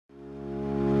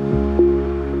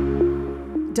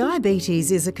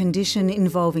Diabetes is a condition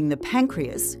involving the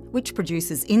pancreas, which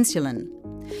produces insulin.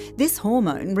 This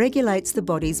hormone regulates the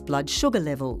body's blood sugar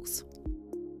levels.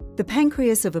 The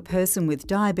pancreas of a person with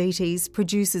diabetes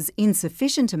produces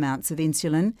insufficient amounts of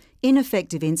insulin,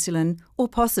 ineffective insulin, or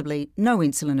possibly no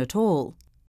insulin at all.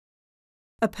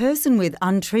 A person with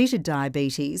untreated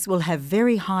diabetes will have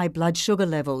very high blood sugar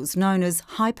levels known as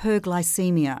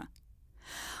hyperglycemia.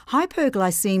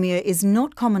 Hyperglycemia is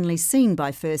not commonly seen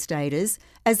by first aiders,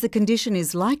 as the condition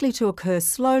is likely to occur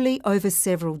slowly over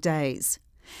several days.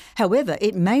 However,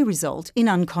 it may result in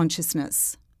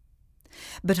unconsciousness.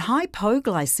 But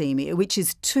hypoglycemia, which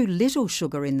is too little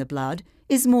sugar in the blood,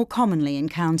 is more commonly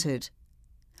encountered.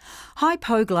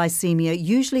 Hypoglycemia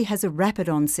usually has a rapid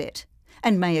onset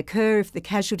and may occur if the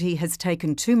casualty has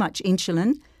taken too much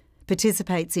insulin,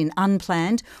 participates in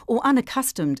unplanned or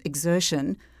unaccustomed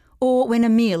exertion, or when a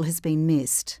meal has been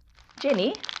missed.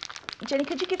 Jenny,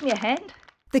 could you give me a hand?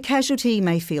 The casualty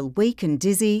may feel weak and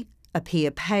dizzy,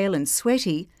 appear pale and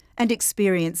sweaty, and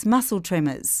experience muscle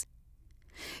tremors.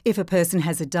 If a person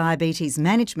has a diabetes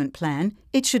management plan,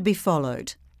 it should be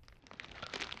followed.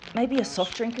 Maybe a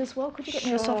soft drink as well? Could you get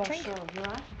me a soft drink? Sure, you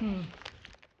right?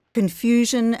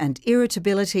 Confusion and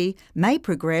irritability may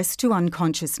progress to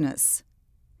unconsciousness.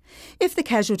 If the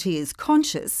casualty is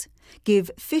conscious,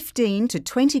 give 15 to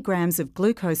 20 grams of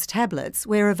glucose tablets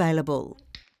where available.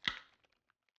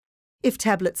 If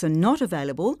tablets are not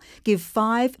available, give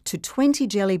 5 to 20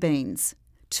 jelly beans,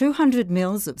 200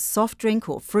 ml of soft drink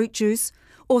or fruit juice,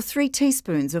 or 3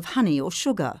 teaspoons of honey or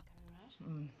sugar.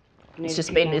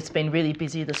 It's been really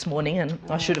busy this morning, and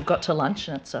I should have got to lunch,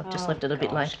 and I've just left it a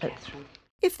bit late. But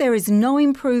if there is no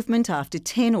improvement after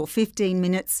 10 or 15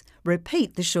 minutes,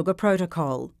 repeat the sugar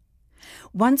protocol.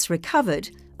 Once recovered,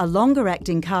 a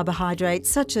longer-acting carbohydrate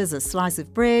such as a slice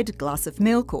of bread, glass of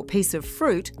milk or piece of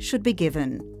fruit should be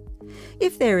given.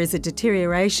 If there is a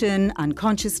deterioration,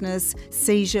 unconsciousness,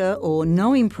 seizure or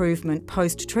no improvement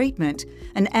post-treatment,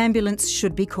 an ambulance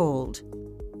should be called.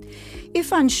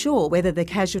 If unsure whether the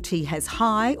casualty has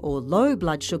high or low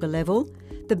blood sugar level,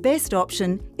 the best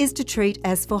option is to treat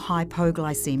as for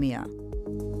hypoglycemia.